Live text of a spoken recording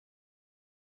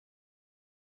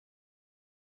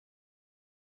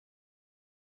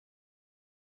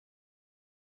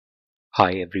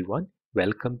Hi everyone,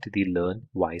 welcome to the Learn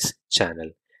Wise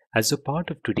channel. As a part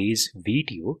of today's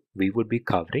video, we would be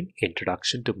covering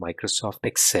Introduction to Microsoft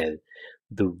Excel.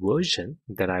 The version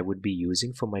that I would be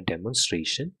using for my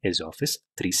demonstration is Office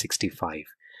 365.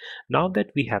 Now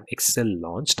that we have Excel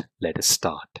launched, let us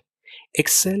start.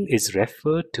 Excel is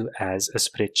referred to as a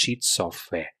spreadsheet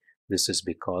software. This is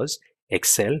because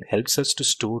Excel helps us to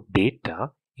store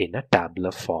data in a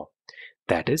tabular form,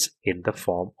 that is, in the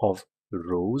form of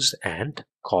rows and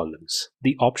columns.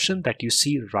 The option that you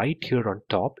see right here on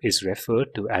top is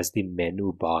referred to as the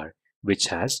menu bar, which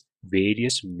has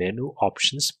various menu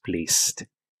options placed.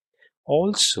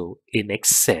 Also in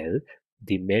Excel,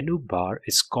 the menu bar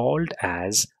is called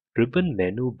as ribbon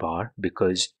menu bar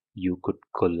because you could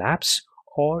collapse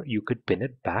or you could pin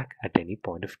it back at any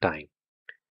point of time.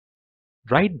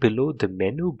 Right below the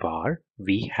menu bar,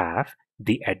 we have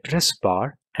the address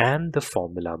bar and the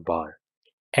formula bar.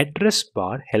 Address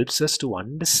bar helps us to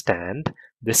understand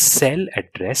the cell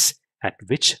address at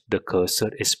which the cursor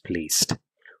is placed.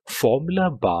 Formula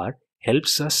bar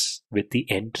helps us with the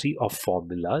entry of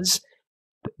formulas.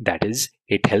 That is,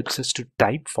 it helps us to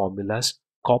type formulas,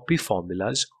 copy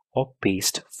formulas, or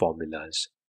paste formulas.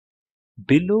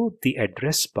 Below the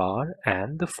address bar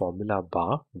and the formula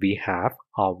bar, we have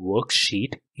our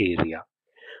worksheet area.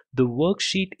 The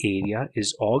worksheet area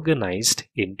is organized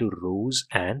into rows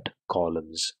and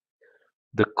columns.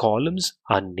 The columns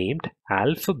are named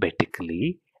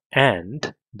alphabetically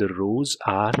and the rows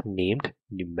are named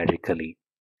numerically.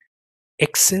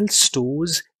 Excel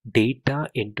stores data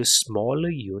into smaller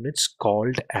units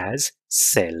called as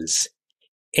cells.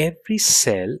 Every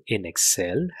cell in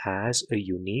Excel has a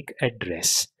unique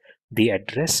address. The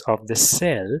address of the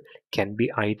cell can be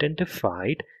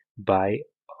identified by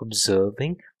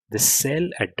observing the cell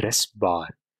address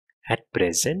bar. At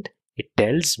present, it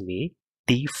tells me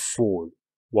D4.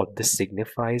 What this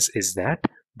signifies is that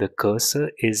the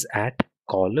cursor is at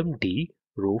column D,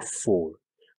 row 4.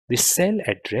 The cell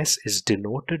address is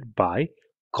denoted by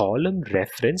column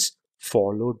reference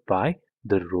followed by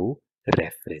the row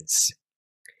reference.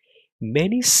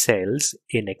 Many cells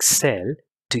in Excel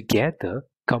together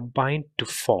combine to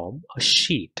form a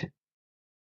sheet.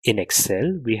 In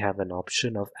Excel, we have an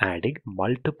option of adding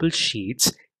multiple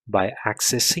sheets by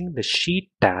accessing the Sheet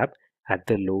tab at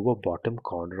the lower bottom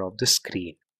corner of the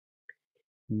screen.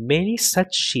 Many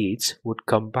such sheets would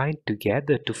combine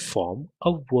together to form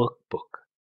a workbook.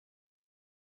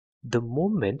 The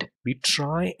moment we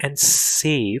try and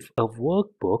save a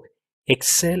workbook,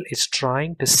 Excel is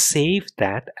trying to save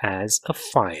that as a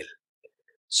file.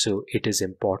 So it is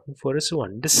important for us to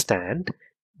understand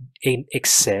in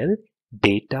Excel,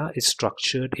 data is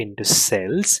structured into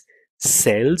cells.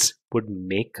 Cells would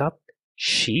make up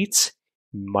sheets.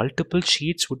 Multiple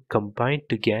sheets would combine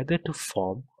together to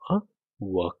form a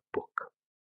workbook.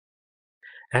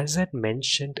 As I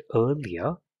mentioned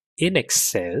earlier, in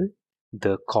Excel,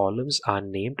 the columns are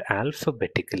named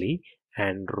alphabetically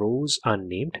and rows are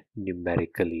named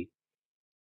numerically.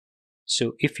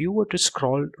 So if you were to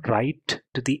scroll right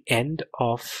to the end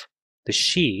of the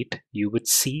sheet, you would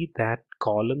see that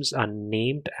columns are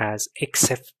named as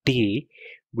XFT,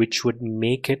 which would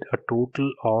make it a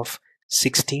total of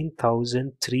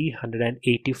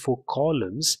 16,384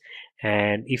 columns.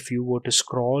 And if you were to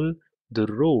scroll the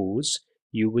rows,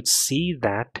 you would see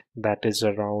that that is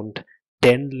around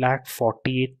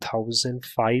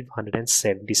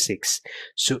 10,48,576.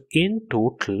 So in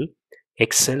total,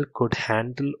 Excel could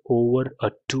handle over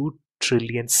a 2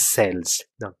 trillion cells.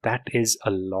 Now that is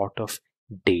a lot of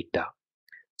data.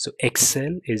 So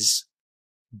Excel is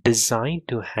designed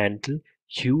to handle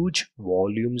huge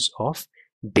volumes of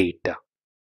data.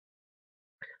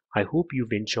 I hope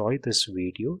you've enjoyed this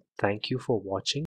video. Thank you for watching.